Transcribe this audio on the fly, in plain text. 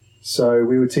So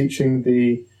we were teaching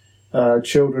the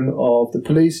children of the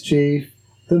police chief,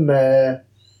 the mayor,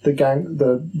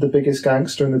 the biggest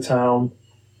gangster in the town,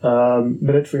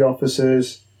 military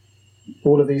officers,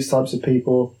 all of these types of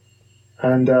people.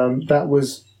 And that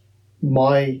was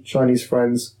my Chinese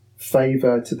friends'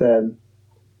 favour to them,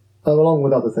 along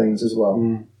with other things as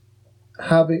well.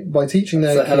 By teaching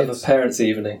their kids... It's a hell of a parents'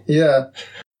 evening. Yeah.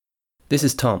 This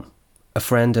is Tom, a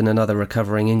friend and another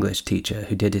recovering English teacher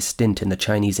who did his stint in the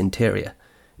Chinese interior,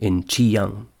 in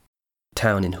Qiyang, a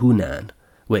town in Hunan,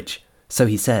 which, so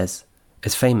he says,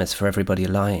 is famous for everybody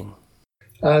lying.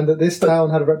 And that this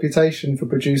town had a reputation for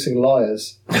producing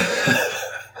liars.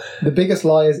 The biggest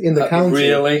liars in the county.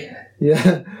 Really?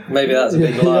 Yeah. Maybe that's a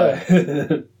big lie.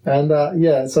 Yeah.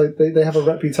 And so they have a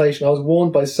reputation. I was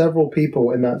warned by several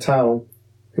people in that town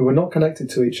who were not connected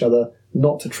to each other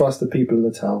not to trust the people in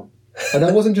the town. And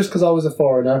that wasn't just because I was a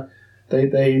foreigner. They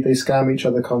scam each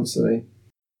other constantly.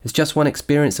 It's just one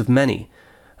experience of many,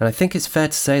 and I think it's fair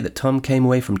to say that Tom came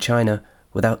away from China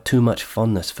without too much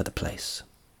fondness for the place.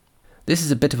 This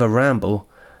is a bit of a ramble,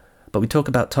 but we talk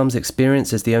about Tom's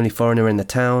experience as the only foreigner in the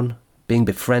town, being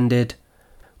befriended,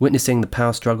 witnessing the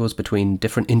power struggles between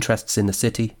different interests in the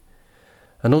city,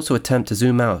 and also attempt to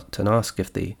zoom out and ask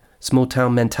if the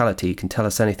small-town mentality can tell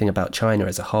us anything about China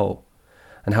as a whole,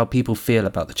 and how people feel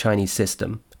about the Chinese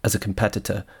system as a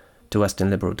competitor to Western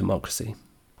liberal democracy.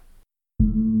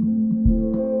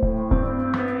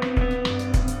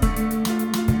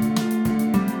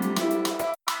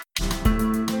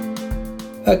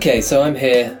 Okay, so I'm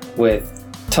here with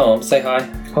Tom. Say hi.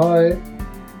 Hi.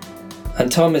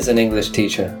 And Tom is an English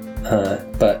teacher,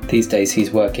 but these days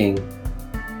he's working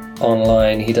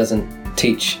online. He doesn't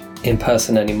teach in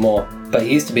person anymore, but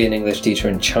he used to be an English teacher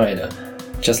in China,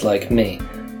 just like me.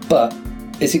 But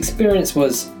his experience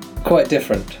was quite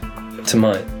different to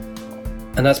mine,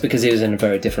 and that's because he was in a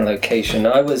very different location.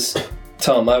 I was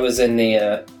on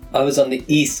the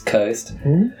East Coast.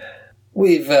 Mm-hmm.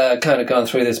 We've kind of gone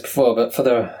through this before, but for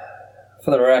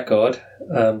the record,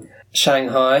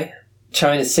 Shanghai,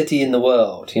 China's city in the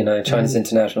world, China's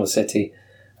international city,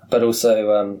 but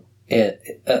also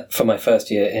for my first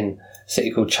year in a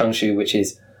city called Changshu, which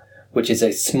is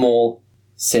a small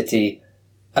city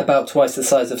about twice the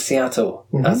size of Seattle,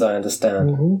 as I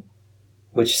understand,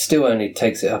 which still only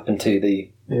takes it up into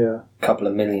the couple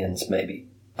of millions, maybe.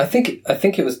 I think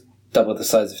it was double the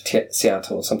size of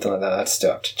Seattle or something like that. I'd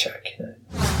still have to check.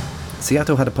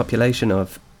 Seattle had a population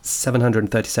of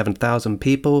 737,000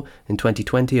 people in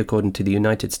 2020, according to the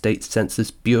United States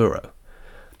Census Bureau,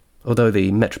 although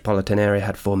the metropolitan area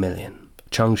had 4 million.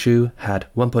 Changshu had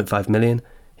 1.5 million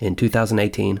in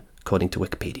 2018, according to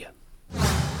Wikipedia.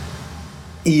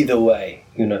 Either way,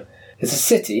 it's a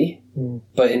city,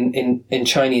 but in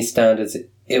Chinese standards,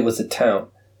 it was a town.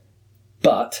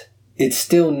 But it's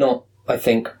still not, I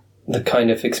think, the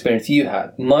kind of experience you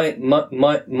had. My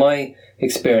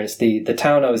experience, the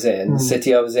town I was in, the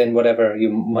city I was in, whatever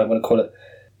you might want to call it,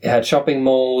 it had shopping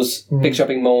malls, big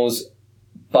shopping malls,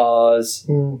 bars.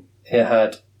 It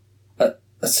had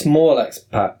a small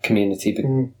expat community, but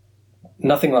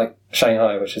nothing like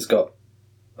Shanghai, which has got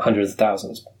hundreds of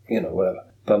thousands, whatever.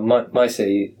 But my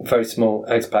city, very small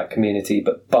expat community,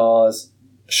 but bars,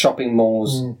 shopping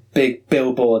malls, big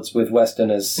billboards with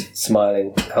Westerners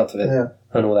smiling out of it,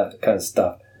 and all that kind of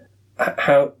stuff.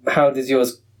 How does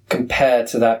yours compare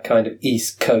to that kind of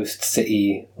East Coast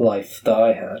city life that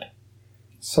I had?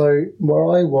 So where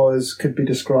I was could be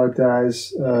described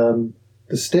as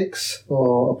the sticks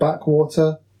or a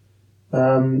backwater.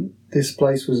 This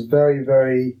place was very,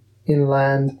 very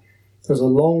inland. It was a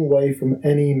long way from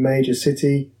any major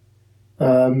city.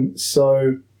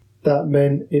 So that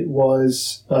meant it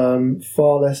was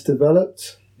far less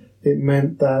developed. It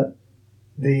meant that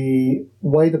the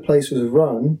way the place was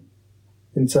run,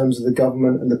 in terms of the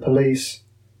government and the police,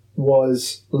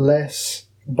 was less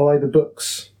by the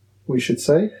books, we should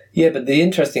say. Yeah, but the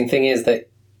interesting thing is that,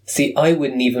 I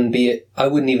wouldn't even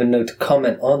know to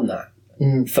comment on that.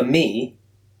 For me,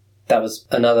 that was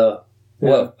another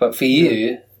world. But for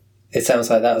you, it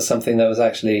sounds like that was something that was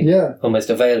actually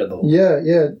almost available. Yeah,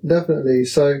 definitely.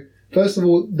 So, first of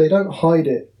all, they don't hide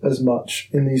it as much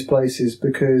in these places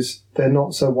because they're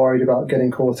not so worried about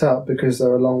getting caught out because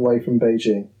they're a long way from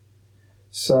Beijing.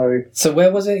 So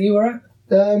where was it you were at?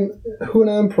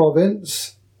 Hunan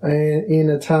province, in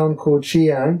a town called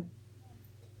Qiyang,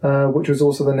 which was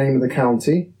also the name of the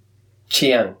county.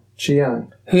 Qiyang.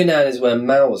 Hunan is where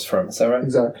Mao was from, is that right?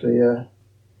 Exactly, yeah.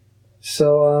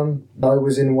 So I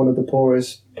was in one of the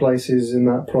poorest places in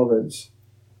that province.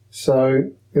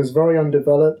 So it was very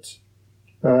undeveloped.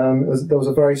 There was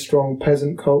a very strong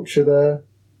peasant culture there.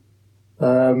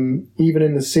 even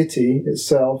in the city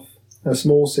itself, a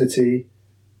small city,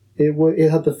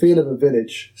 it had the feel of a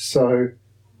village. So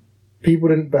people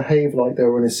didn't behave like they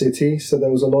were in a city. So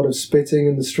there was a lot of spitting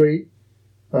in the street.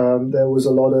 There was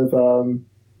a lot of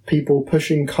people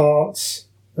pushing carts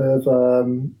of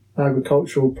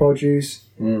agricultural produce,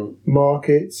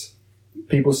 markets,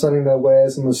 people selling their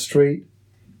wares on the street.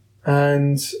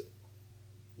 And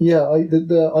yeah,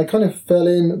 I kind of fell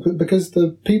in because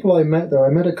the people I met there, I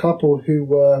met a couple who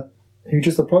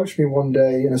just approached me one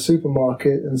day in a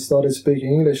supermarket and started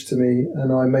speaking English to me,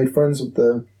 and I made friends with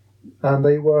them. And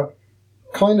they were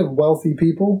kind of wealthy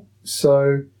people.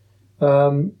 So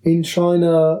in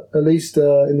China, at least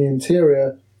in the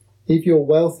interior, if you're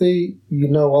wealthy, you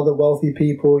know other wealthy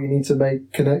people, you need to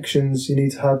make connections, you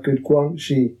need to have good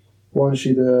guanxi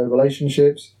the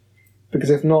relationships, because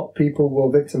if not, people will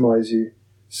victimize you.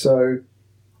 So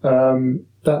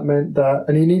that meant that,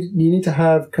 and you need to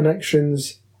have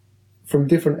connections from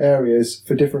different areas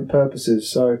for different purposes.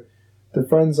 So the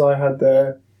friends I had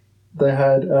there, they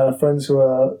had friends who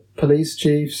are police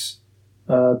chiefs,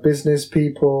 business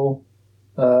people,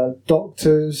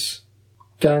 doctors,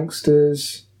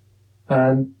 gangsters,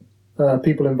 and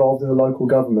people involved in the local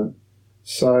government.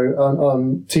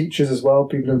 So teachers as well,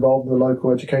 people involved in the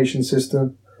local education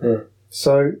system. Yeah.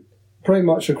 So pretty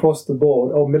much across the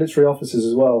board. Oh, military officers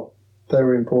as well. They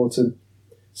were important.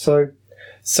 So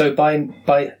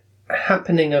by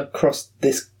happening across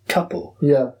this couple,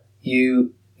 yeah,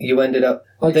 you ended up.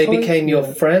 They became your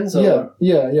friends, or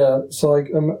yeah. So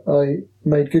I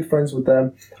made good friends with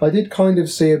them. I did kind of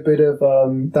see a bit of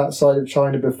that side of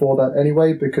China before that,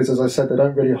 anyway, because as I said, they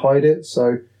don't really hide it.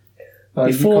 So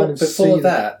before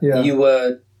that, you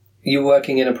were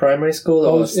working in a primary school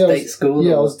or state school?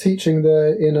 Yeah, I was teaching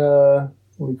there in a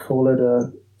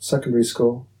secondary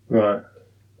school. Right.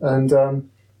 And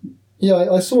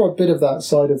I saw a bit of that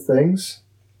side of things.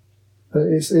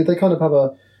 They kind of have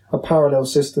a parallel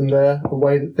system there, a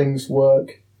way that things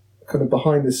work kind of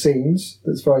behind the scenes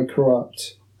that's very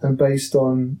corrupt and based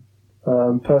on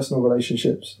personal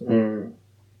relationships. Mm.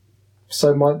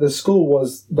 So the school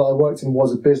that I worked in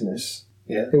was a business.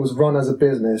 Yeah. It was run as a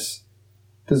business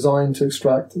designed to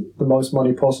extract the most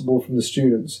money possible from the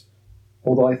students,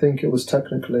 although I think it was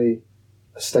technically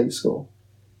a state school.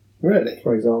 Really?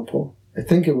 For example. I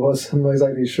think it was. I'm not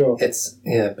exactly sure. It's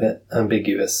a bit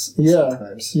ambiguous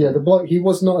sometimes. Yeah, the bloke, he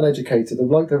was not an educator. The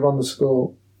bloke that ran the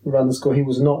school, he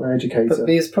was not an educator. But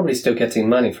he was probably still getting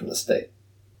money from the state.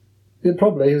 I'd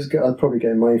probably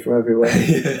getting money from everywhere.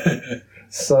 Yeah.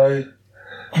 So,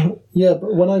 yeah,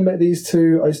 but when I met these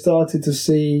two, I started to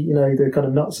see, the kind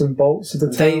of nuts and bolts of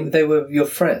the town. They were your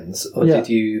friends, or did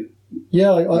you...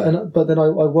 Yeah, but then I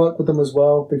worked with them as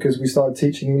well, because we started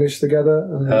teaching English together,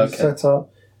 and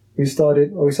we set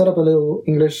up a little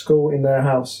English school in their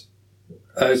house.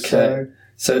 Okay.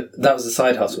 So that was a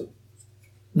side hustle?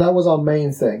 That was our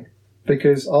main thing,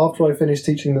 because after I finished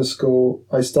teaching the school,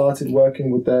 I started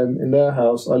working with them in their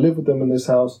house. I lived with them in this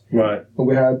house. Right. And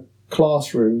we had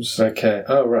classrooms. Okay.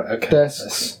 Oh, right. Okay.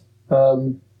 Desks,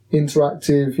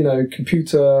 interactive,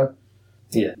 computer...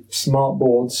 Yeah. Smart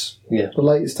boards. Yeah. The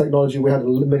latest technology. We had a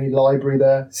mini library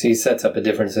there. So you set up a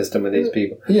different system with these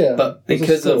people. Yeah. But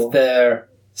because of their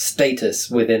status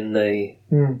within the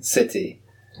city,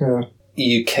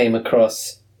 you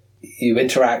interacted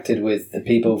with the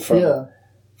people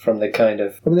from the kind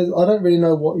of... I don't really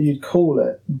know what you'd call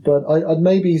it, but I'd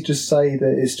maybe just say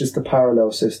that it's just a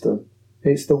parallel system.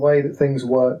 It's the way that things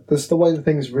work. That's the way that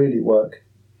things really work.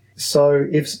 So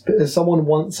if someone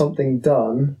wants something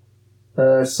done...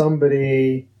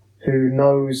 somebody who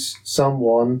knows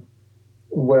someone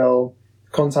will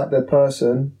contact their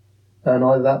person, and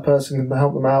either that person can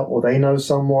help them out or they know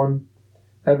someone.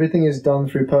 Everything is done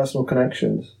through personal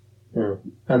connections. Mm.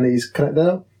 And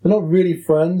they're not really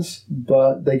friends,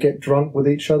 but they get drunk with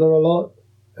each other a lot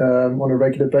on a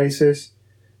regular basis,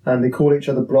 and they call each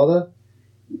other brother,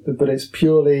 but it's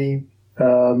purely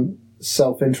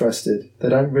self-interested. They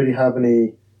don't really have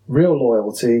any real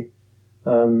loyalty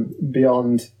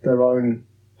beyond their own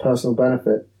personal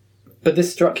benefit. But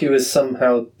this struck you as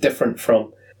somehow different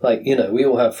from, we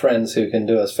all have friends who can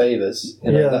do us favours.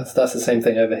 That's the same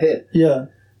thing over here. Yeah.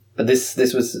 But this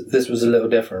was a little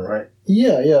different, right?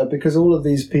 Yeah, because all of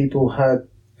these people had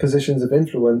positions of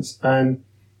influence, and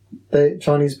the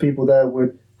Chinese people there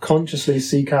would consciously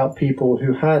seek out people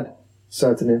who had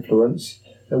certain influence.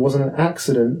 It wasn't an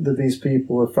accident that these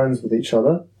people were friends with each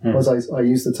other, as I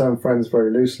use the term friends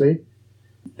very loosely.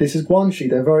 This is guanxi.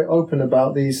 They're very open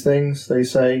about these things. They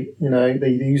say, they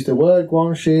use the word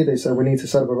guanxi. They say we need to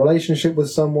set up a relationship with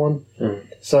someone. Mm.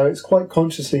 So it's quite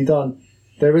consciously done.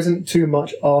 there isn't too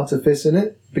much artifice in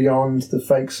it beyond the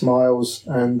fake smiles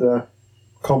and the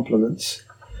compliments.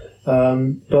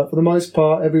 But for the most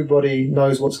part, everybody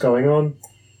knows what's going on.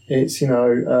 It's,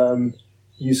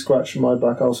 you scratch my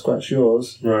back, I'll scratch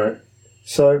yours. Right.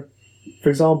 So, for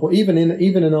example, even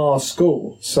in our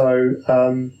school, so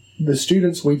the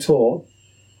students we taught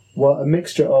were a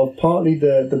mixture of partly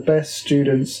the best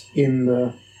students in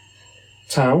the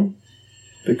town,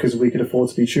 because we could afford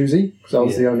to be choosy, because I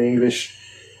was the only English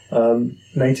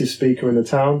native speaker in the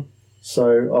town.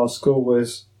 So our school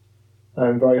was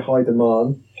very high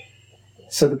demand.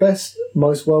 So the best,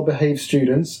 most well-behaved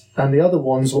students, and the other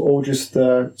ones were all just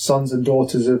the sons and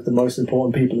daughters of the most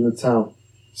important people in the town.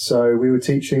 So we were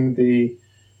teaching the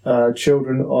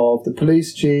children of the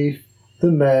police chief,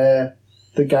 the mayor,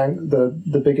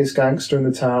 the biggest gangster in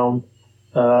the town,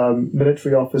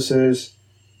 military officers,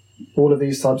 all of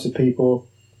these types of people.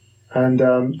 And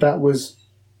that was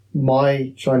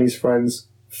my Chinese friends'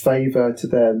 favour to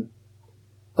them,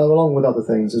 along with other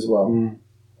things as well.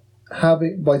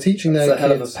 By teaching their kids... It's a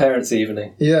hell of kids, a parents'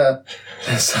 evening. Yeah.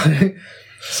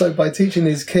 So by teaching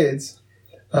these kids,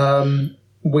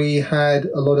 we had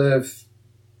a lot of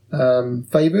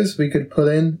favours we could put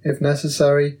in if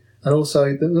necessary. And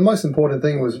also, the most important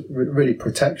thing was really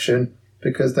protection,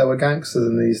 because there were gangsters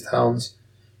in these towns.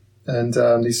 And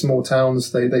these small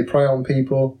towns, they prey on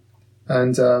people.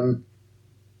 And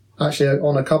actually,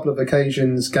 on a couple of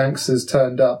occasions, gangsters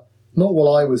turned up. Not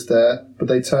while I was there, but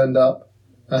they turned up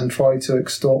and tried to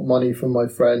extort money from my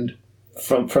friend.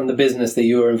 From the business that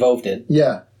you were involved in?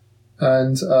 Yeah.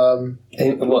 And...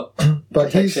 what?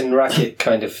 Protection racket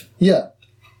kind of... Yeah.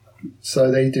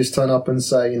 So they just turn up and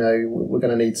say, we're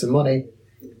going to need some money.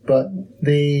 But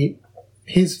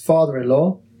his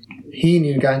father-in-law, he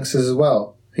knew gangsters as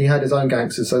well. He had his own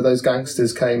gangsters, so those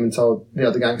gangsters came and told the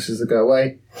other gangsters to go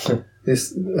away.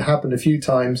 This happened a few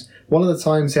times. One of the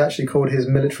times he actually called his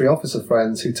military officer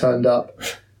friends who turned up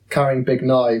carrying big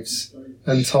knives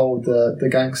and told the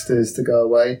gangsters to go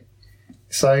away.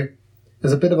 So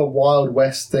there's a bit of a Wild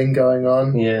West thing going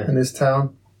on in this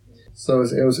town. So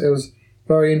it was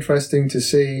very interesting to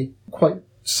see, quite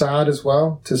sad as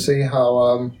well, to see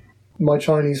how my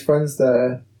Chinese friends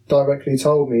there directly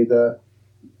told me that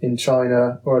in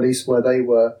China, or at least where they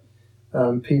were,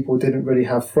 people didn't really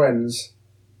have friends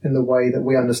in the way that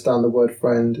we understand the word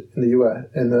friend in the US,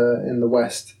 in the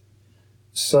West.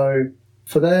 So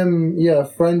for them, a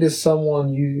friend is someone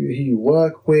who you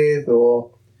work with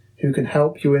or who can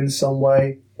help you in some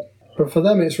way. But for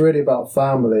them, it's really about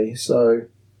family. So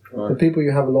the people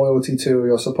you have loyalty to, or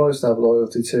you're supposed to have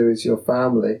loyalty to, is your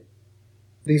family.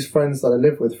 These friends that I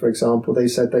live with, for example, they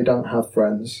said they don't have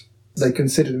friends. They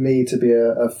considered me to be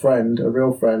a friend, a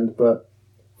real friend, but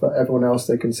for everyone else,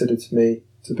 they considered me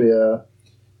to be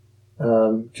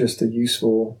just a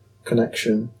useful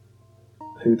connection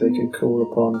who they could call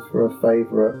upon for a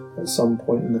favour at some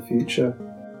point in the future.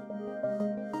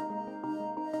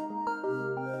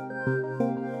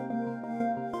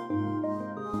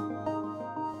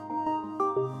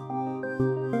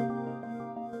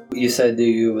 You said that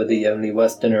you were the only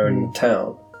Westerner in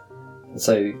town,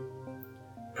 so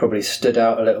probably stood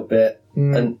out a little bit.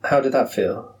 And how did that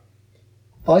feel?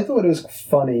 I thought it was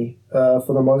funny,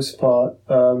 for the most part,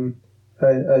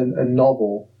 a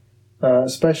novel,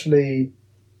 especially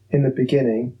in the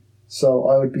beginning. So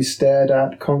I would be stared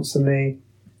at constantly.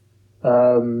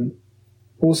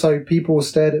 Also, people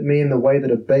stared at me in the way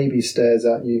that a baby stares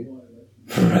at you.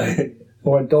 Right.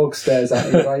 Or a dog stares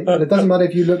at you, right? And it doesn't matter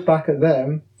if you look back at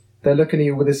them, they're looking at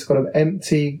you with this sort of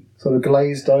empty, sort of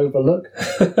glazed over look.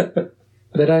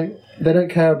 They don't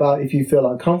care about if you feel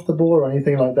uncomfortable or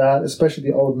anything like that, especially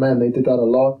the old men. They did that a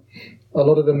lot. A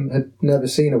lot of them had never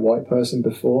seen a white person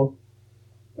before.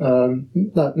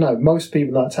 No, most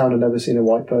people in that town had never seen a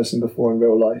white person before in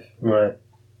real life. Right.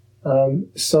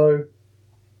 So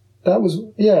that was,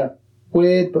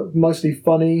 weird, but mostly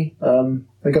funny.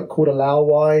 I got called a Lao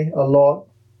Wai a lot.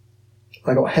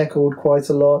 I got heckled quite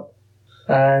a lot.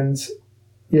 And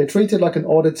treated like an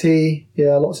oddity.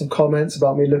 Lots of comments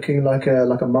about me looking like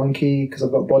a monkey because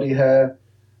I've got body hair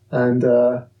and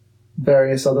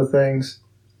various other things.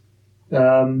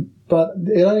 But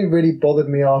it only really bothered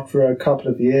me after a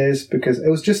couple of years because it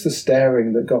was just the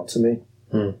staring that got to me.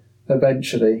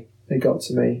 Eventually, it got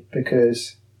to me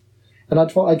because... And I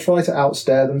try to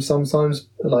outstare them sometimes,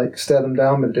 like stare them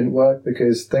down, but it didn't work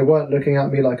because they weren't looking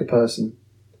at me like a person.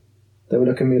 They were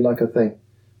looking at me like a thing.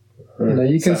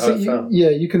 You can see,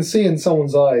 you can see in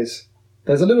someone's eyes.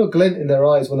 There's a little glint in their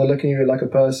eyes when they're looking at you like a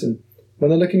person. When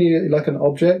they're looking at you like an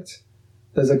object,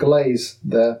 there's a glaze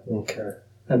there. Okay.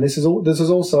 And this is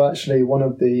also actually one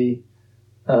of the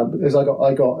because I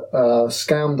got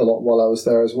scammed a lot while I was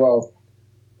there as well.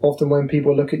 Often when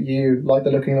people look at you like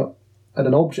they're looking at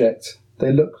an object,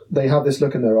 they have this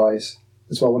look in their eyes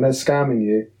as well when they're scamming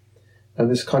you, and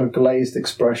this kind of glazed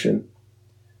expression.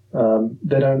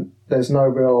 There's no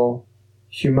real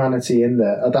humanity in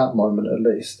there at that moment, at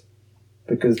least,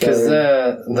 because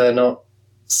they're not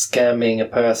scamming a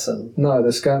person. No,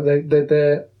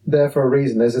 they're there for a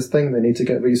reason. There's this thing they need to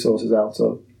get resources out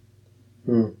of.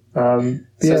 So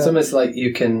it's almost like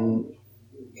you can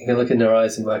look in their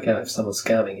eyes and work out if someone's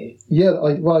scamming you. Yeah,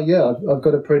 I've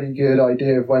got a pretty good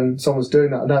idea of when someone's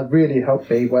doing that, and that really helped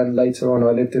me when later on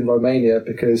I lived in Romania,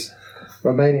 because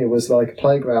Romania was like a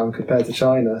playground compared to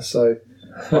China, so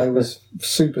I was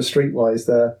super streetwise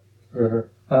there.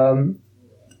 Mm-hmm.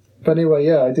 But anyway,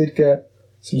 I did get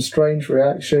some strange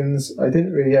reactions. I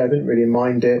didn't really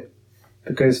mind it,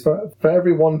 because for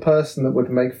every one person that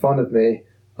would make fun of me,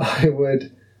 I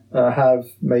would have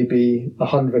maybe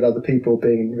 100 other people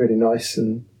being really nice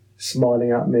and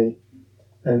smiling at me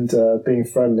and being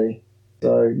friendly.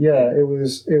 So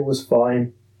it was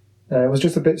fine. It was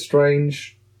just a bit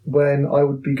strange when I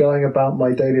would be going about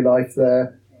my daily life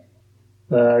there,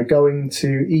 going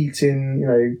to eat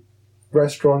in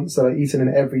restaurants that I'd eaten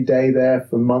in every day there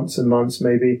for months and months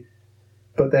maybe,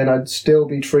 but then I'd still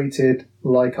be treated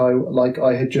like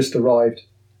I had just arrived,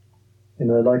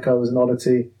 like I was an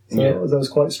oddity. So that was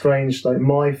quite strange, like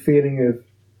my feeling of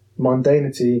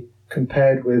mundanity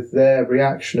compared with their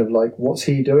reaction of like, what's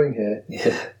he doing here?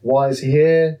 Yeah. Why is he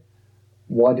here?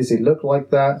 Why does he look like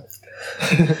that?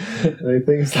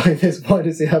 Things like this. Why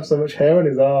does he have so much hair on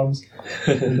his arms?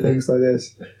 And things like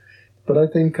this. But I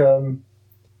think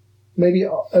maybe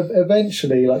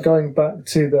eventually, like going back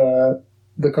to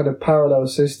the kind of parallel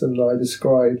system that I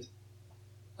described,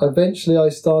 eventually I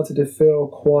started to feel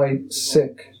quite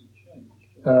sick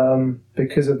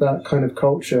because of that kind of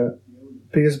culture.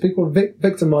 Because people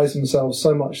victimize themselves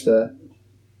so much there.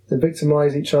 They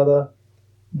victimize each other.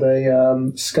 They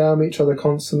scam each other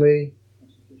constantly.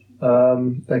 They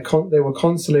were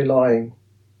constantly lying.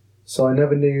 So I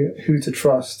never knew who to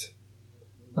trust.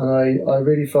 And I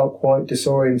really felt quite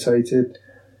disorientated.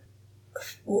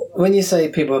 When you say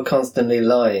people are constantly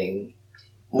lying,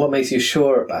 what makes you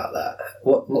sure about that?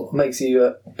 What makes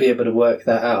you be able to work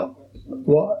that out?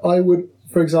 Well, I would,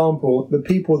 for example, the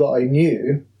people that I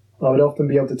knew, I would often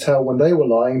be able to tell when they were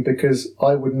lying because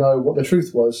I would know what the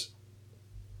truth was.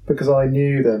 Because I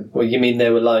knew them. Well, you mean they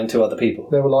were lying to other people?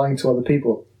 They were lying to other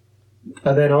people.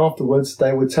 And then afterwards,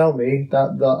 they would tell me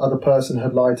that the other person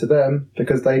had lied to them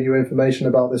because they knew information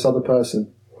about this other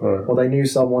person. Right. Or they knew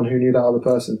someone who knew that other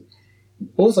person.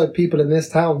 Also, people in this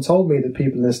town told me that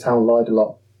people in this town lied a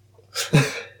lot.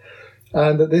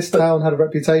 And that this town had a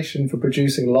reputation for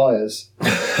producing liars.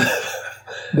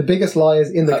 The biggest liars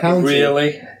in the county.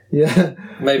 Really? Yeah.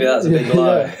 Maybe that's a big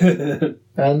lie. Yeah.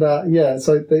 And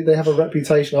so they have a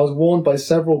reputation. I was warned by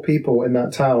several people in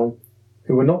that town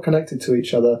who were not connected to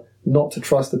each other not to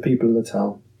trust the people in the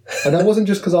town. And that wasn't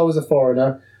just because I was a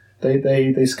foreigner. They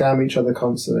scam each other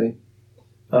constantly.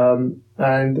 And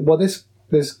well, this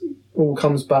all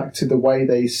comes back to the way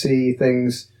they see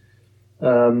things.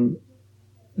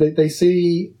 They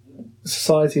see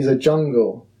society as a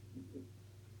jungle.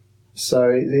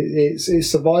 So it's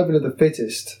survival of the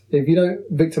fittest. If you don't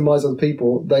victimize other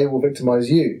people, they will victimize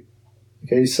you.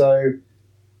 Okay, so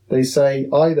they say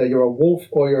either you're a wolf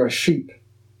or you're a sheep.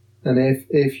 And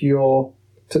if you're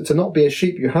to not be a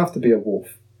sheep, you have to be a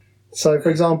wolf. So, for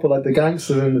example, like the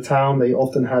gangsters in the town, they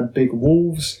often had big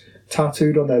wolves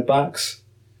tattooed on their backs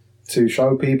to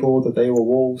show people that they were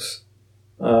wolves.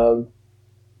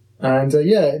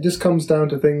 It just comes down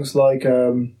to things like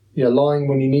lying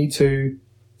when you need to,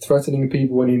 threatening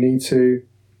people when you need to,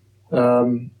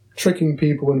 tricking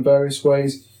people in various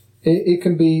ways. It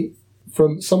can be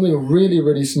from something really,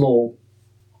 really small.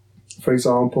 For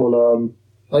example,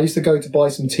 I used to go to buy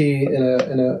some tea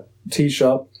in a tea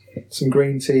shop, some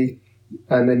green tea,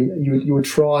 and then you would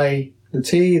try the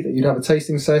tea. That you'd have a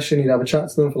tasting session, you'd have a chat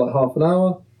to them for like half an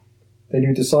hour, then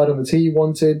you'd decide on the tea you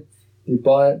wanted, you'd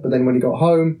buy it, but then when you got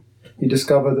home, you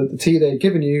discover that the tea they'd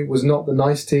given you was not the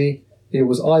nice tea. It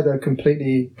was either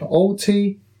completely old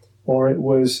tea, or it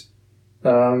was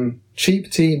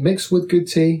cheap tea mixed with good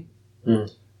tea,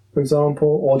 for example,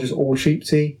 or just all cheap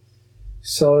tea.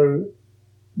 So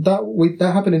that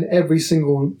happened in every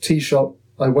single tea shop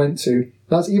I went to.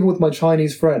 That's even with my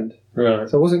Chinese friend. Right.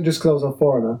 So it wasn't just because I was a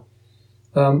foreigner.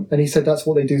 And he said that's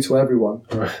what they do to everyone.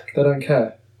 Right. They don't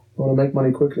care. They want to make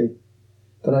money quickly.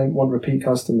 They don't want repeat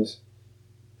customers.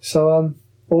 So,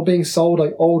 or being sold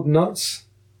like old nuts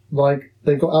Like,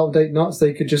 they've got out-of-date nuts,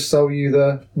 they could just sell you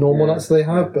the normal nuts they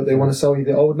have, but they want to sell you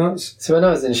the old nuts. So when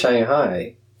I was in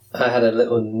Shanghai, I had a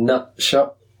little nut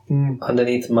shop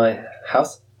underneath my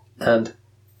house, and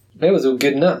it was all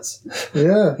good nuts.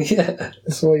 Yeah. Yeah.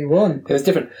 That's what you want. It was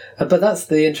different. But that's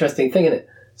the interesting thing, isn't it?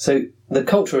 So the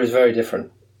culture is very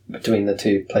different between the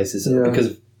two places because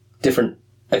of different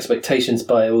expectations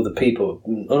by all the people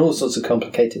and all sorts of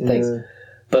complicated things. Yeah.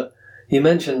 But you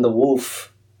mentioned the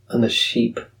wolf and the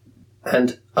sheep.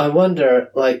 And I wonder,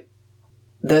 like,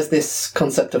 there's this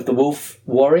concept of the wolf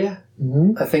warrior,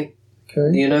 I think.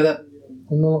 Okay. Do you know that?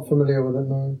 I'm not familiar with it,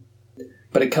 no.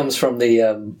 But it comes from the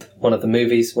one of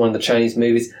the Chinese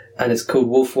movies, and it's called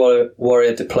Wolf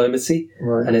Warrior Diplomacy.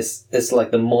 Right. And it's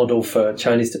like the model for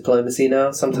Chinese diplomacy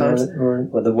now, sometimes. Right.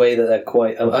 Well, the way that they're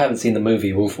quite... I haven't seen the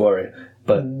movie Wolf Warrior,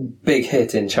 but big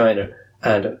hit in China,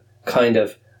 and kind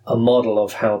of a model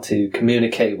of how to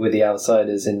communicate with the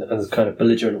outsiders in a kind of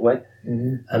belligerent way.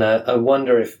 Mm-hmm. And I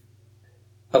wonder if...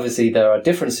 Obviously, there are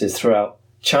differences throughout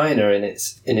China in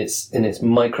its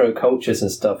micro cultures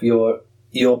and stuff.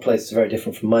 Your place is very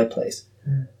different from my place.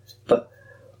 But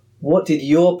what did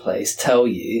your place tell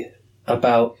you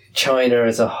about China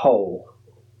as a whole?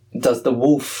 Does the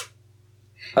wolf,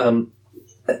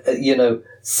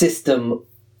 system,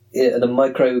 the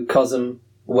microcosm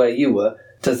where you were,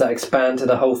 does that expand to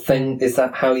the whole thing? Is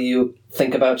that how you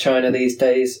think about China these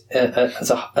days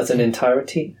as an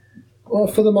entirety? Well,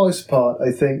 for the most part,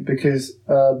 I think, because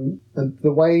the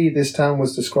way this town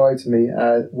was described to me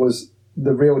was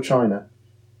the real China.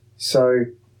 So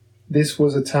this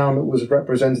was a town that was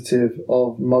representative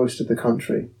of most of the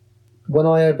country. When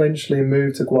I eventually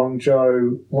moved to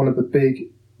Guangzhou, one of the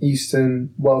big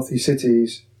eastern wealthy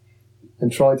cities,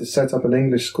 and tried to set up an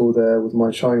English school there with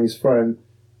my Chinese friend,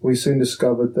 we soon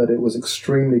discovered that it was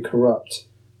extremely corrupt.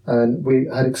 And we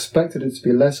had expected it to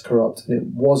be less corrupt, and it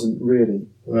wasn't really.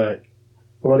 Right.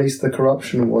 Or at least the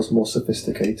corruption was more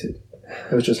sophisticated.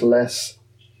 It was just less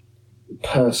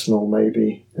personal,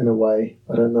 maybe, in a way.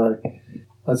 I don't know.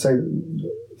 I'd say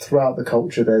throughout the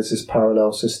culture there's this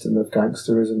parallel system of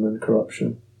gangsterism and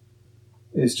corruption.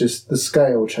 It's just the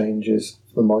scale changes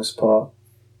for the most part,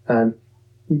 and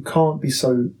you can't be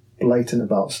so blatant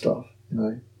about stuff, you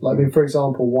know. Like, I mean, for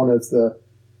example, one of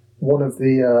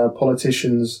the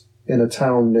politicians in a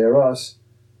town near us,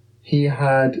 he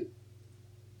had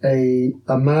a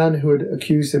man who had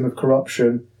accused him of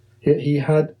corruption. He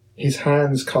had his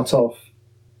hands cut off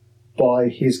by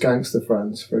his gangster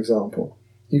friends, for example.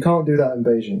 You can't do that in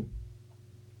Beijing.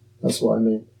 That's what I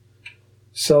mean.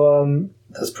 So,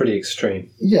 that's pretty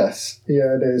extreme. Yes,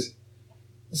 yeah, it is.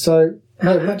 So,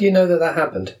 how do you know that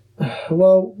happened?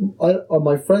 Well,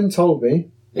 my friend told me.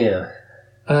 Yeah.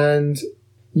 And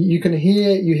you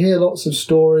hear lots of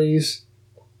stories,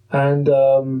 and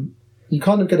you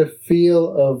kind of get a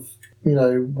feel of, you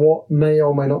know, what may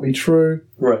or may not be true.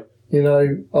 Right. You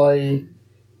know,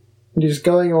 just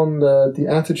going on the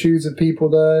attitudes of people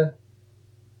there.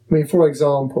 I mean, for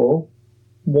example,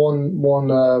 one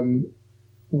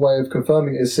way of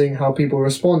confirming it is seeing how people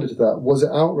responded to that. Was it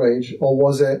outrage, or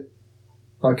was it,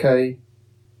 okay,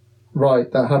 right,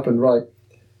 that happened, right?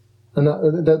 And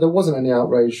there wasn't any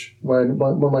outrage when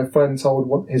my friend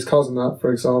told his cousin that,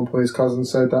 for example. His cousin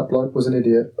said that bloke was an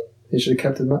idiot. He should have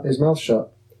kept his mouth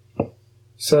shut.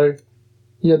 So,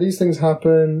 yeah, these things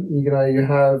happen. You know, you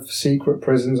have secret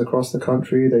prisons across the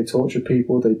country. They torture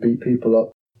people. They beat people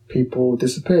up. People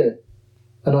disappear.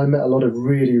 And I met a lot of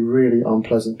really, really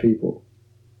unpleasant people.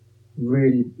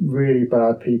 Really, really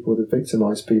bad people that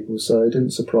victimize people. So it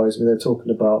didn't surprise me. They're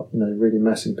talking about, you know, really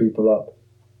messing people up,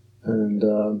 and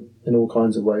in all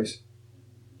kinds of ways.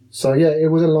 So yeah,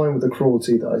 it was in line with the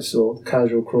cruelty that I saw, the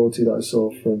casual cruelty that I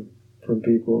saw from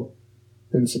people.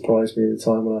 Didn't surprise me at the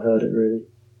time when I heard it, really.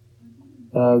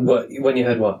 What, when you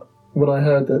heard what? When I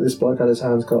heard that this bloke had his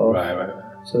hands cut off. Right.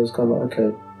 So it was kind of like,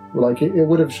 okay. Like, it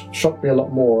would have shocked me a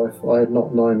lot more if I had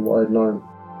not known what I had known.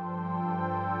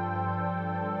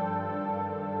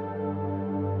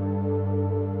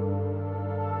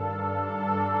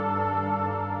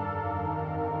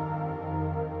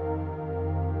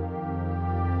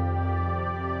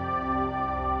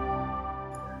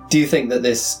 Do you think that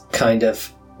this kind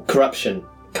of corruption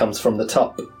comes from the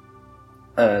top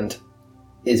and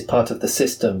is part of the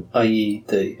system, i.e.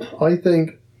 the... I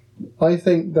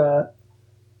think that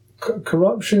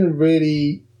corruption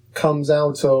really comes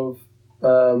out of,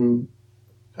 it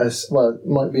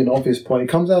might be an obvious point, it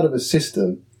comes out of a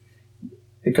system.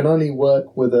 It can only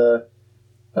work with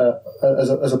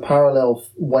as a parallel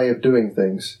way of doing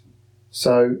things.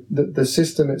 So the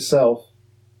system itself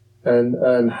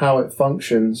and how it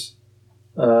functions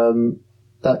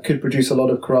that could produce a lot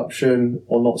of corruption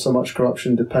or not so much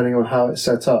corruption depending on how it's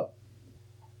set up.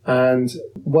 And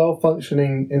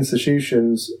well-functioning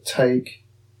institutions take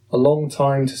a long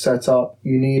time to set up.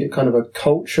 You need a kind of a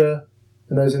culture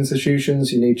in those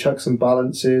institutions. You need checks and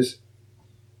balances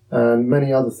and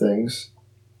many other things.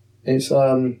 It's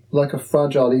like a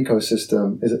fragile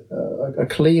ecosystem. Is a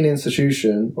clean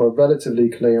institution, or a relatively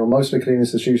clean or mostly clean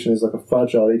institution, is like a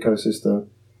fragile ecosystem.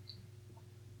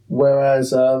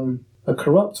 Whereas a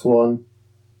corrupt one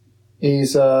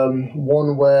is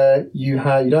one where you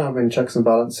don't have any checks and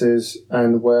balances,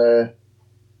 and where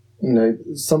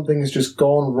something has just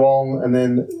gone wrong, and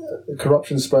then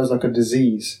corruption spreads like a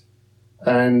disease.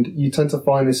 And you tend to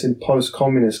find this in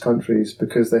post-communist countries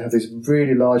because they have these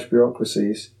really large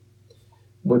bureaucracies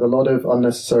with a lot of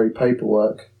unnecessary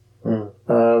paperwork.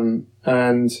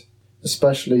 And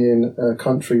especially in a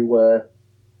country where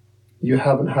you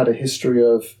haven't had a history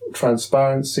of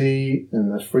transparency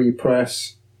and the free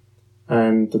press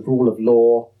and the rule of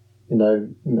law,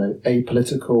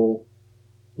 apolitical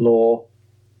law,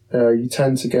 you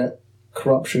tend to get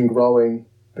corruption growing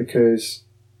because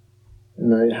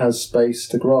it has space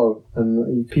to grow,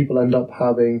 and people end up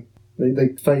they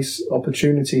face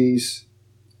opportunities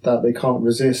that they can't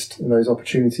resist, and those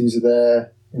opportunities are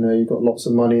there. You've got lots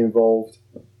of money involved,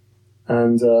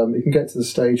 and you can get to the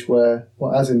stage where,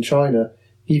 well, as in China,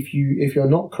 if you're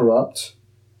not corrupt,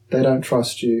 they don't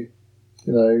trust you.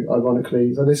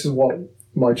 Ironically, so this is what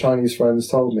my Chinese friends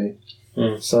told me.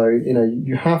 So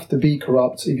you have to be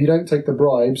corrupt. If you don't take the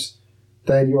bribes,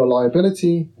 then you're a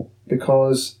liability,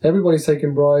 because everybody's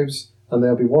taking bribes, and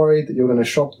they'll be worried that you're going to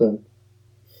shop them.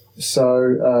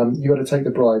 So you got to take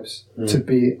the bribes to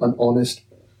be an honest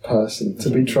person, to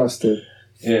be trusted.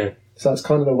 Yeah. So that's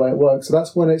kind of the way it works. So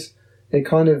that's when it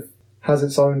kind of has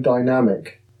its own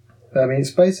dynamic. I mean,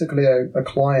 it's basically a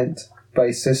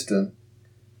client-based system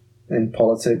in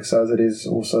politics, as it is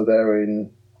also there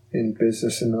in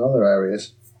business and other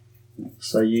areas.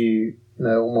 So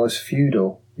almost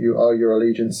feudal. You owe your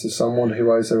allegiance to someone who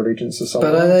owes their allegiance to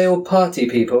someone else. But are else. they all party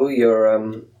people?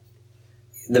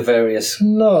 The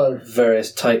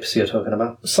various types you're talking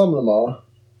about? Some of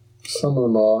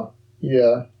them are,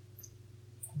 yeah.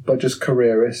 But just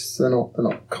careerists. They're not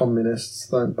communists.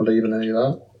 They don't believe in any of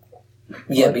that.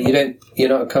 Yeah, but you're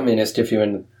not a communist if you're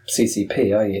in the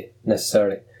CCP, are you,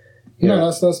 necessarily?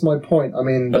 No, that's my point. I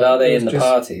mean, but are they in the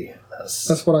party?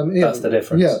 That's what I mean. That's the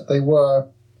difference.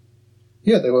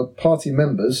 Yeah, they were party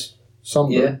members.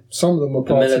 Some of them were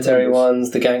party the military members.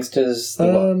 ones, the gangsters.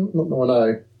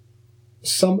 No.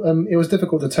 Some it was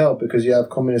difficult to tell because you have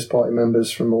Communist Party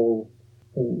members from all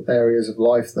areas of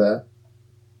life there.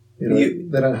 They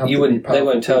don't have. They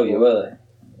won't tell you, will they?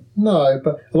 No,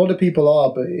 but a lot of people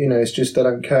are. But it's just they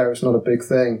don't care. It's not a big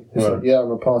thing. It's like, yeah, I'm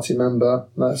a party member.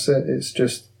 That's it. It's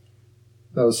just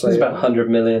they'll say it's about 100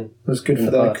 million. It was good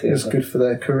for their. It was good for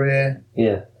their career.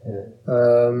 Yeah.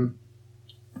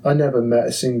 I never met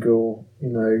a single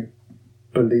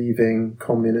believing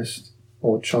communist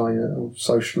or China or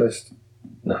socialist.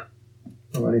 No.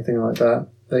 Or anything like that.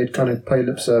 They'd kind of pay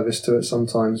lip service to it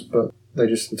sometimes, but they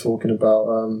just were talking about...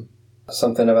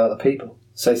 something about the people.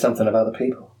 Say something about the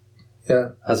people. Yeah.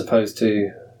 As opposed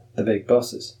to the big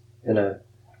bosses, Yeah.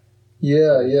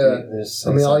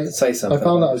 Say something. I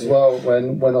found that as well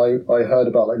when I heard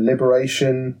about like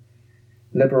liberation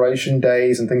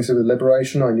days and things to do with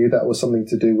liberation. I knew that was something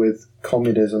to do with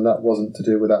communism. That wasn't to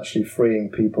do with actually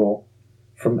freeing people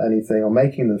from anything or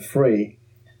making them free.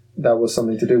 That was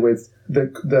something to do with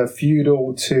the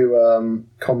feudal to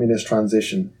communist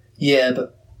transition. Yeah,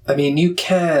 but I mean, you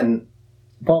can.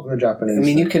 Apart from the Japanese. I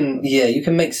mean, you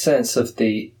can make sense of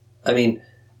the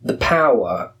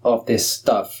power of this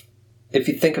stuff. If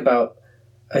you think about,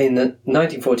 in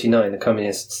 1949, the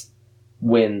communists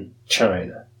win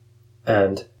China,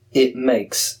 and it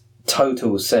makes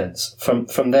total sense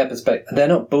from their perspective. They're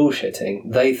not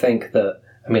bullshitting. They think that,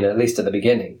 at least at the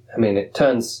beginning, it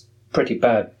turns pretty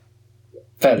bad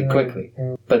fairly quickly.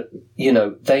 But,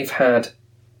 they've had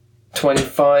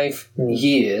 25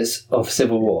 years of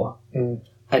civil war, and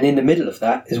in the middle of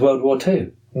that is World War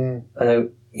II.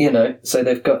 So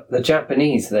they've got the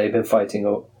Japanese they've been fighting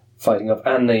off,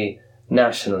 and the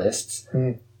nationalists,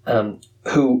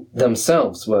 who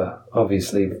themselves were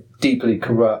obviously deeply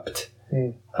corrupt,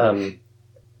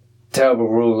 terrible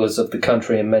rulers of the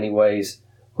country in many ways,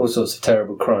 all sorts of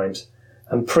terrible crimes.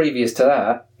 And previous to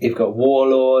that, you've got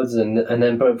warlords, and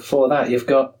then before that, you've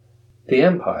got the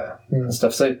empire and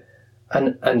stuff. So,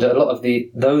 and a lot of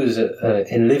those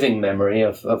in living memory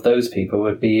of those people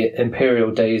would be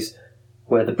imperial days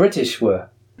where the British were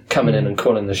coming in and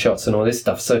calling the shots and all this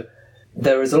stuff. So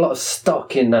there is a lot of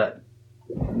stock in that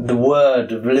the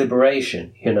word of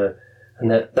liberation, you know,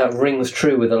 and that rings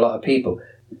true with a lot of people,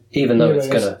 even though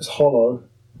it's hollow,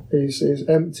 it's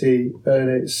empty, and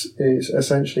it's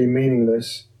essentially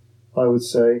meaningless, I would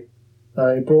say.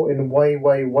 It brought in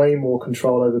way more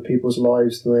control over people's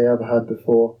lives than they ever had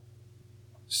before.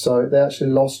 So they actually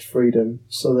lost freedom.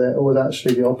 So it was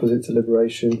actually the opposite to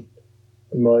liberation,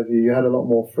 in my view. You had a lot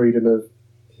more freedom of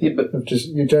just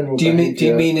your general. Do you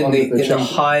mean in the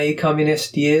high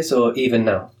communist years, or even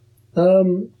now?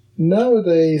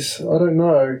 Nowadays, I don't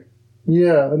know.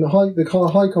 Yeah, in the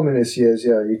high communist years,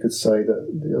 yeah, you could say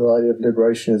that the idea of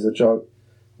liberation is a joke.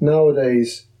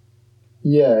 Nowadays,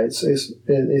 yeah, it's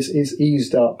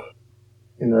eased up.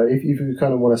 You know, if you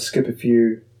kind of want to skip a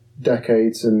few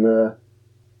decades and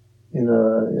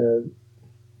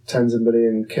tens of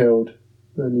million killed,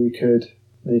 then you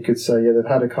could say, yeah,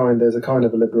 there's a kind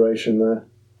of a liberation there.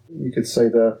 You could say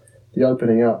the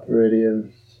opening up, really,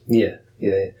 and yeah.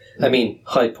 I mean,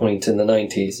 high point in the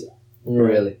 90s,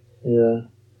 really. Yeah.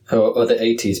 Or the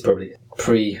 80s, probably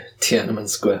pre-Tiananmen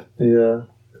Square. Yeah.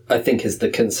 I think is the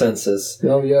consensus.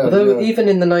 Oh yeah. Although even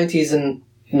in the 90s and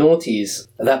noughties,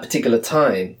 at that particular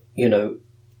time, you know,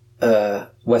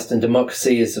 Western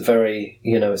democracy is a very,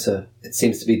 you know, it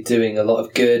seems to be doing a lot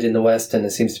of good in the West, and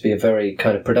it seems to be a very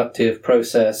kind of productive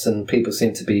process, and people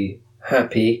seem to be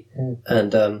happy,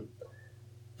 and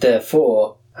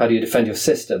therefore, how do you defend your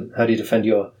system? How do you defend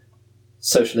your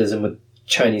socialism with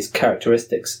Chinese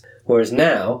characteristics? Whereas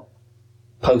now,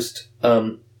 post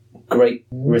Great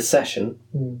Recession,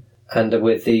 and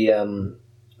with the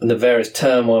various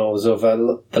turmoils of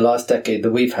the last decade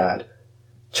that we've had,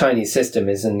 Chinese system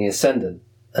is in the ascendant,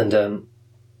 and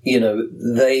you know,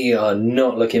 they are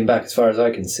not looking back as far as I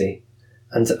can see,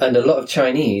 and a lot of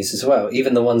Chinese as well,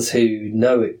 even the ones who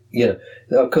know it. You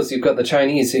know, of course, you've got the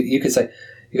Chinese. You could say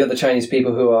you've got the Chinese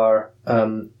people who are,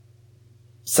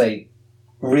 say,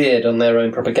 reared on their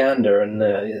own propaganda, and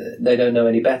they don't know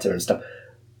any better and stuff.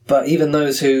 But even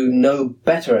those who know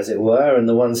better, as it were, and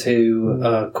the ones who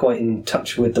are quite in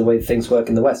touch with the way things work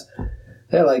in the West,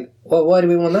 they're like, well, why do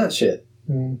we want that shit?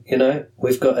 You know,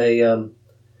 we've got a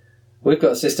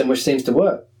system which seems to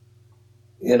work.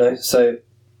 You know, so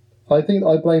I think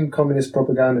I blame communist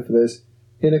propaganda for this.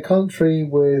 In a country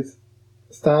with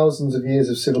thousands of years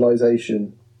of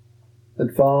civilization,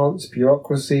 advanced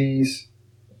bureaucracies,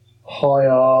 high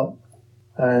art,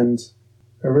 and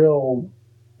a real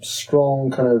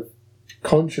strong kind of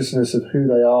consciousness of who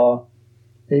they are,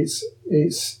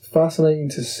 it's fascinating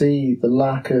to see the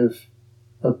lack of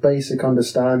a basic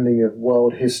understanding of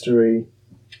world history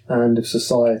and of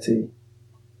society.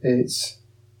 They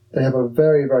have a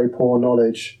very, very poor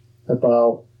knowledge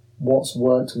about what's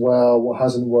worked well, what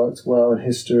hasn't worked well in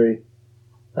history,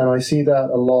 and I see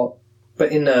that a lot.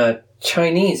 But in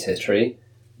Chinese history,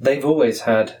 they've always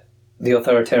had the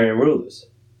authoritarian rulers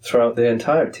throughout the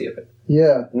entirety of it.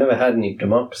 Yeah. Never had any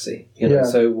democracy, you know. Yeah.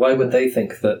 So why would they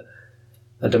think that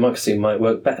a democracy might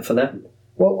work better for them?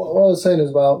 Well, what I was saying is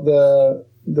about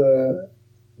the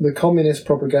communist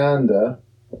propaganda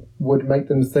would make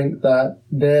them think that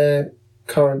their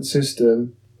current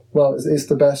system, well, it's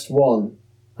the best one,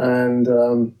 and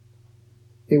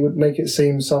it would make it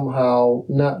seem somehow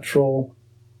natural,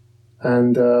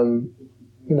 and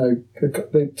you know,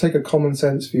 they take a common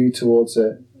sense view towards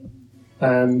it,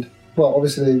 and well,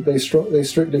 obviously they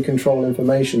strictly control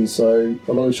information, so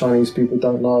a lot of Chinese people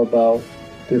don't know about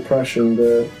the oppression,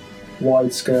 the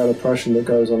wide-scale oppression that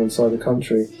goes on inside the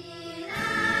country.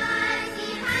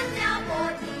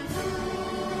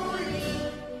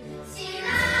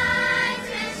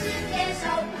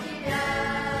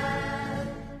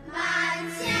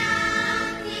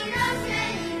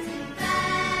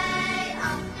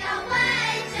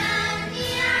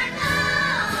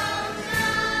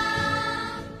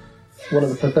 One of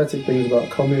the pathetic things about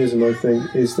communism, I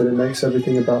think, is that it makes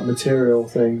everything about material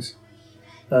things.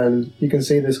 And you can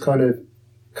see this kind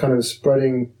of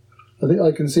spreading. I think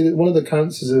I can see that one of the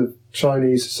cancers of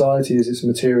Chinese society is its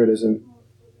materialism,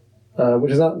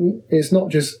 which is that it's not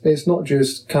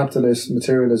just capitalist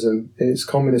materialism. It's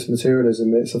communist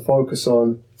materialism. It's a focus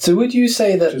on. So would you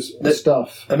say that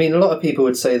stuff? I mean, a lot of people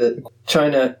would say that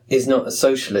China is not a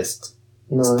socialist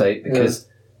state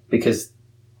because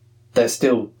they're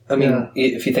still. I mean,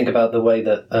 if you think about the way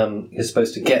that you're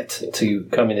supposed to get to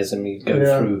communism, you go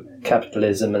through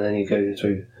capitalism, and then you go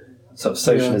through sort of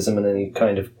socialism, and then you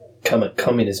kind of come at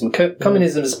communism.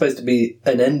 Communism is supposed to be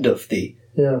an end of the.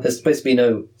 There's supposed to be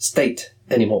no state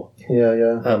anymore.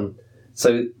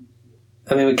 So,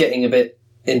 I mean, we're getting a bit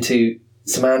into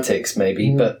semantics,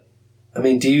 maybe, but I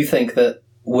mean, do you think that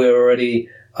we're already?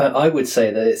 I would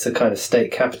say that it's a kind of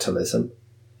state capitalism.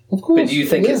 Of course. But do you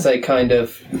think it's a kind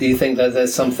of... Do you think that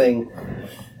there's something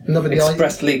No, but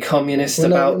expressly communist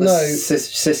about the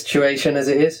situation as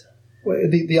it is? Well,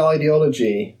 the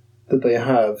ideology that they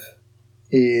have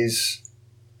is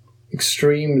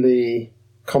extremely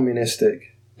communistic.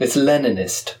 It's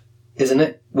Leninist, isn't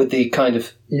it? With the kind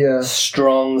of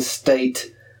strong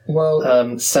state,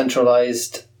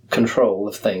 centralised control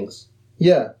of things.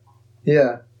 Yeah.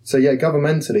 So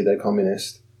governmentally they're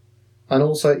communist. And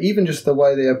also, even just the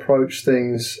way they approach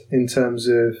things in terms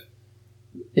of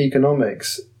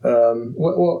economics, I don't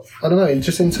know,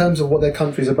 just in terms of what their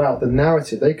country's about, the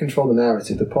narrative, they control the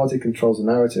narrative, the party controls the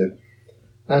narrative,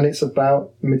 and it's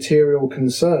about material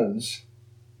concerns,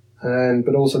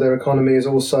 but also their economy is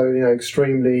also,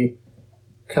 extremely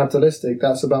capitalistic.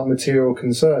 That's about material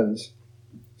concerns.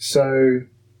 So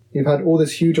you've had all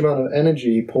this huge amount of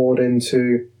energy poured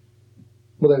into,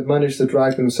 they've managed to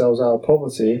drag themselves out of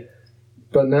poverty,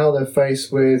 but now they're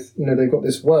faced with, they've got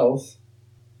this wealth,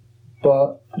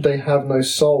 but they have no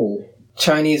soul.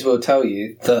 Chinese will tell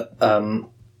you that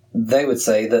they would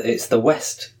say that it's the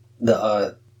West that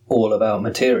are all about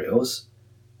materials,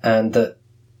 and that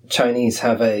Chinese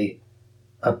have a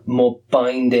more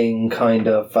binding kind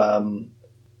of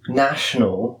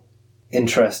national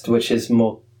interest, which is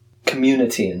more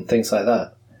community and things like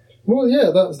that. Well,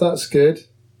 yeah, that's good.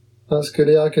 That's good.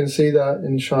 Yeah, I can see that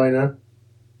in China.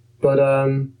 But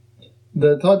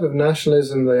the type of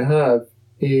nationalism they have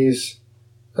is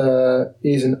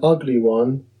an ugly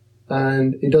one,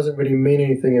 and it doesn't really mean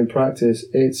anything in practice.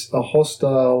 It's a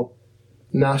hostile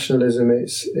nationalism.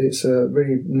 It's a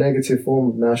really negative form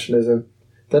of nationalism.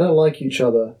 They don't like each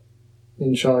other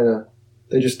in China.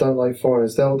 They just don't like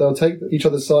foreigners. They'll take each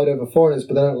other's side over foreigners,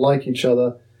 but they don't like each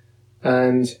other.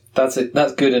 And that's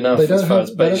good enough as far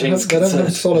as Beijing's concerned. They don't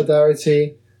have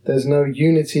solidarity. There's no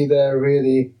unity there,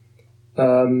 really,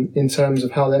 in terms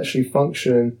of how they actually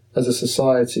function as a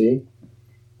society.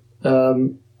 I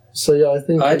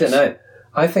think I don't know.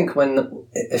 I think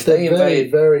if they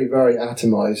invade, very, very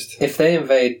atomized. If they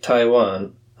invade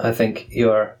Taiwan, I think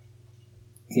your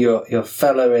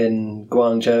fella in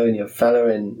Guangzhou and your fella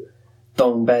in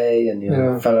Dongbei and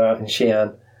your fella out in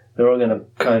Xi'an, they're all going to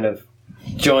kind of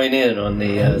join in on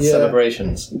the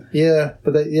celebrations. Yeah,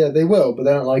 but they will, but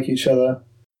they don't like each other.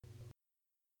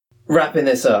 Wrapping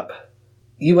this up,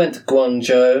 you went to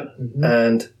Guangzhou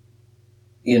and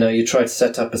you tried to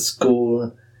set up a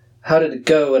school. How did it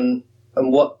go, and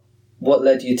what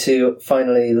led you to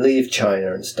finally leave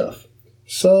China and stuff?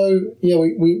 So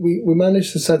we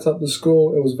managed to set up the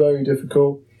school. It was very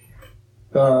difficult.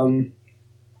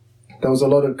 There was a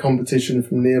lot of competition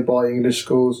from nearby English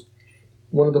schools.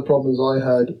 One of the problems I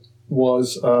had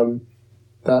was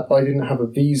that I didn't have a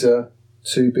visa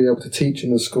to be able to teach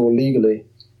in the school legally.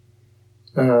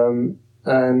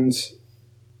 And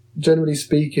generally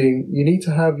speaking, you need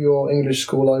to have your English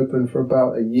school open for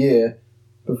about a year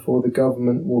before the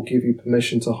government will give you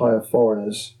permission to hire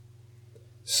foreigners.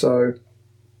 So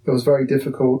it was very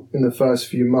difficult in the first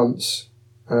few months.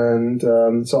 And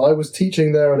so I was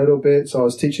teaching there a little bit, so I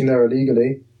was teaching there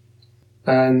illegally.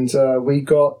 And we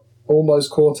got almost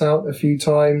caught out a few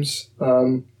times.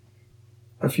 My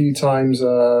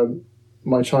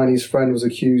Chinese friend was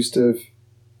accused of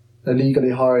illegally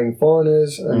hiring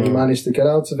foreigners, and he managed to get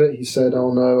out of it. He said,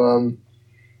 "Oh no,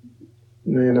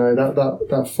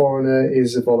 that foreigner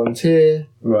is a volunteer."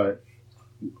 Right.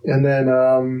 And then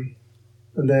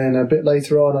a bit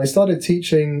later on, I started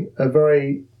teaching a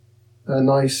very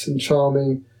nice and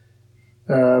charming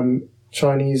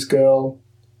Chinese girl.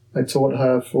 I taught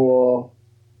her for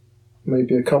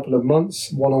maybe a couple of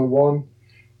months, one-on-one.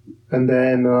 And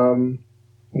then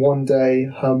one day,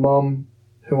 her mum,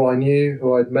 who I knew,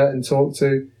 who I'd met and talked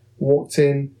to, walked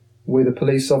in with a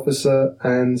police officer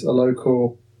and a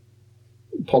local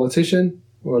politician,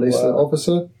 or at least an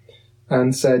officer,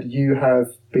 and said,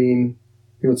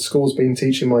 your school's been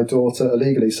teaching my daughter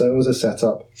illegally. So it was a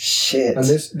setup. Shit. And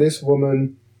this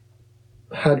woman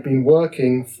had been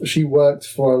she worked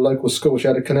for a local school. She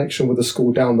had a connection with a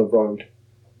school down the road,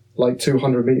 like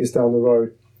 200 metres down the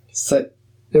road. So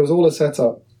it was all a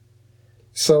setup.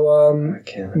 So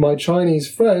my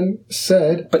Chinese friend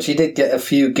said... But she did get a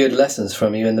few good lessons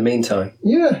from you in the meantime.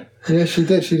 Yeah, she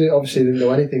did. She obviously didn't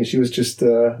know anything. She was just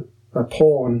a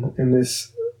pawn in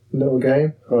this little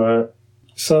game. Right.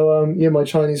 So, my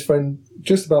Chinese friend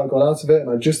just about got out of it, and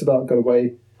I just about got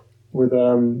away with,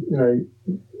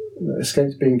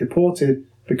 escaped being deported,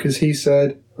 because he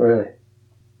said... Really?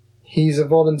 He's a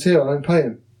volunteer, I don't pay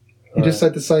him. He just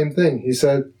said the same thing. He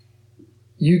said...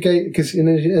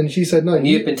 And she said no. And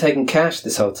you've been taking cash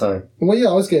this whole time? Well, yeah,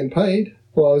 I was getting paid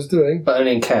for what I was doing. But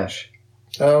only in cash?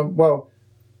 Well,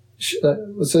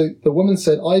 So the woman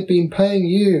said, I've been paying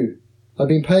you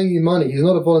money. He's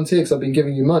not a volunteer because I've been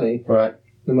giving you money. Right.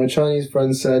 And my Chinese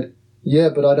friend said, yeah,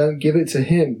 but I don't give it to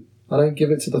him. I don't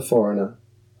give it to the foreigner.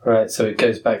 Right, so it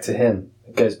goes back to him.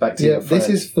 It goes back to your friend. This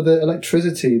is for the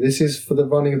electricity. This is for the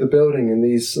running of the building and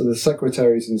the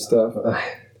secretaries and stuff.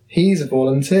 He's a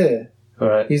volunteer.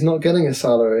 Right. He's not getting a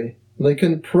salary. They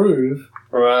couldn't prove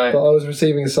Right. that I was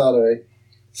receiving a salary.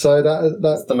 So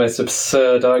That's the most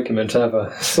absurd argument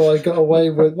ever. so I got away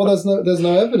with. Well, there's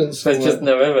no evidence. For There's just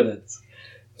no evidence.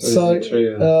 So Is it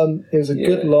true? it was a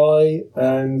good lie,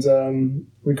 and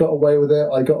we got away with it.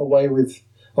 I got away with.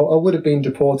 I would have been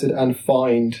deported and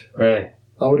fined. Really?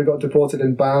 I would have got deported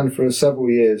and banned for several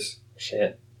years.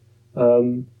 Shit.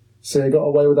 So I got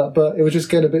away with that, but it was just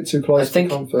getting a bit too close to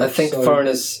comfort. I think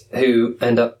foreigners who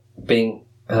end up being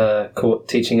caught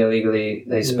teaching illegally,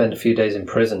 they spend a few days in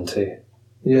prison too.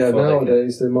 Yeah,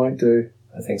 nowadays they might do.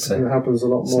 I think so. It happens a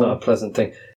lot more. It's not a pleasant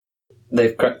thing.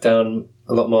 They've cracked down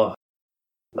a lot more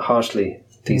harshly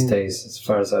these days, as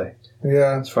far as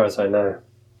I know.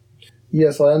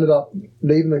 Yes, I ended up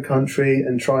leaving the country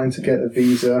and trying to get a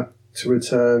visa to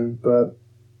return, but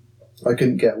I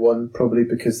couldn't get one, probably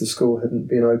because the school hadn't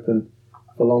been open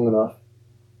for long enough.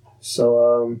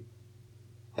 So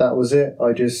that was it.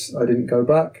 I didn't go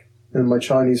back, and my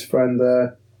Chinese friend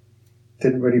there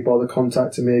didn't really bother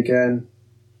contacting me again,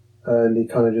 and he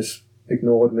kind of just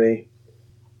ignored me,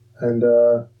 and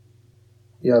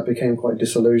I became quite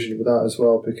disillusioned with that as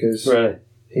well, because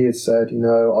he had said,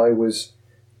 I was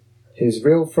his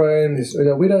real friend.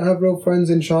 We don't have real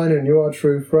friends in China, and you're our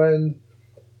true friend.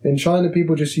 In China,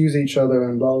 people just use each other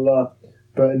and blah, blah.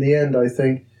 But in the end, I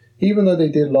think, even though they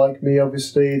did like me,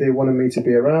 obviously, they wanted me to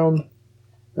be around.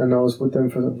 And I was with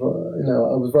them I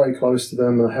was very close to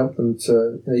them, and I helped them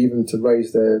to, even to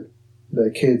raise their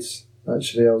kids.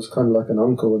 Actually, I was kind of like an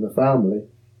uncle in the family.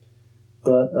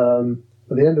 But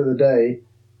at the end of the day,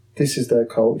 this is their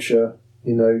culture.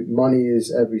 Money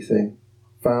is everything.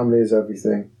 Family is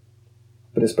everything.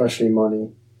 But especially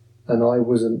money. And I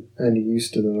wasn't any use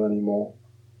to them anymore.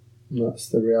 And that's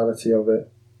the reality of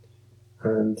it.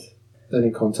 And they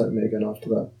didn't contact me again after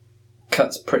that.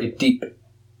 Cuts pretty deep.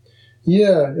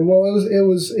 Yeah, well, it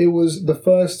was the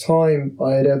first time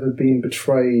I had ever been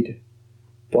betrayed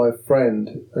by a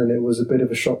friend, and it was a bit of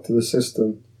a shock to the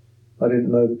system. I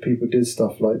didn't know that people did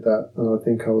stuff like that, and I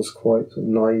think I was quite sort of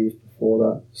naive before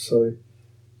that. So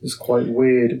it's quite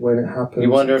weird when it happens.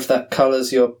 You wonder if that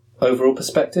colours your overall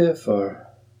perspective, or?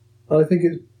 I think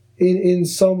it, in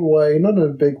some way, not in a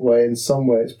big way, in some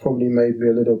way, it's probably made me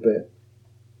a little bit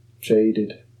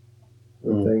jaded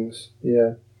with things.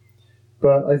 Yeah.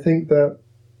 But I think that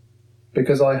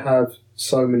because I have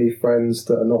so many friends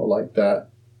that are not like that,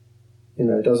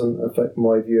 it doesn't affect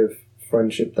my view of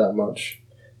friendship that much.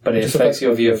 But it affects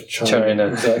your view of China.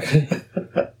 Exactly.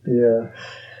 Yeah.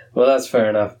 Well, that's fair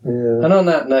enough. Yeah. And on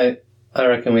that note, I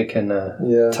reckon we can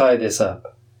tie this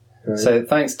up. Great. So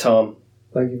thanks, Tom.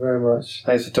 Thank you very much.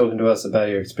 Thanks for talking to us about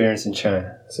your experience in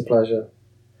China. It's a pleasure.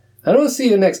 And we'll see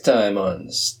you next time on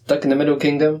Stuck in the Middle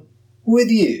Kingdom with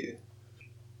you.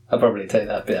 I'll probably take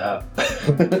that bit out.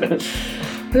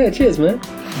 Yeah, cheers, man.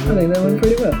 I think that went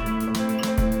pretty well.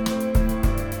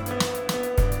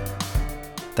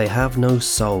 They have no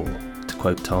soul, to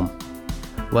quote Tom.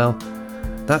 Well,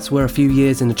 that's where a few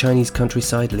years in the Chinese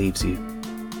countryside leaves you.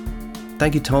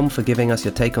 Thank you, Tom, for giving us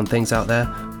your take on things out there.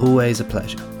 Always a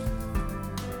pleasure.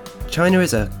 China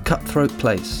is a cutthroat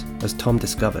place, as Tom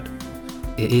discovered.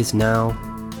 It is now,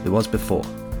 it was before.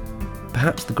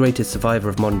 Perhaps the greatest survivor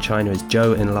of modern China is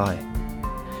Zhou Enlai.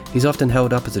 He's often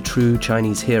held up as a true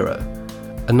Chinese hero,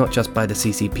 and not just by the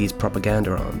CCP's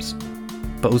propaganda arms,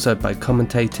 but also by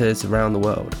commentators around the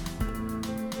world.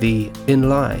 The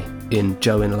Enlai in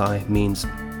Zhou Enlai means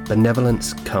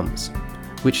benevolence comes,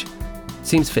 which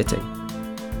seems fitting.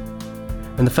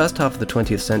 In the first half of the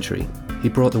 20th century, he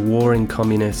brought the warring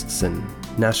communists and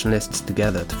nationalists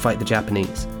together to fight the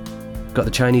Japanese, got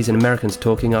the Chinese and Americans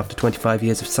talking after 25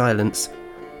 years of silence,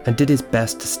 and did his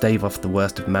best to stave off the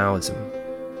worst of Maoism.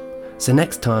 So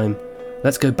next time,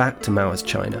 let's go back to Mao's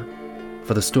China,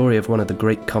 for the story of one of the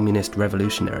great communist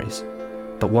revolutionaries,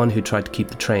 but one who tried to keep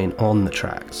the train on the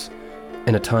tracks,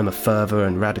 in a time of fervour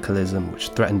and radicalism which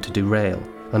threatened to derail,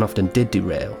 and often did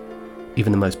derail,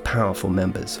 even the most powerful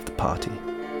members of the party.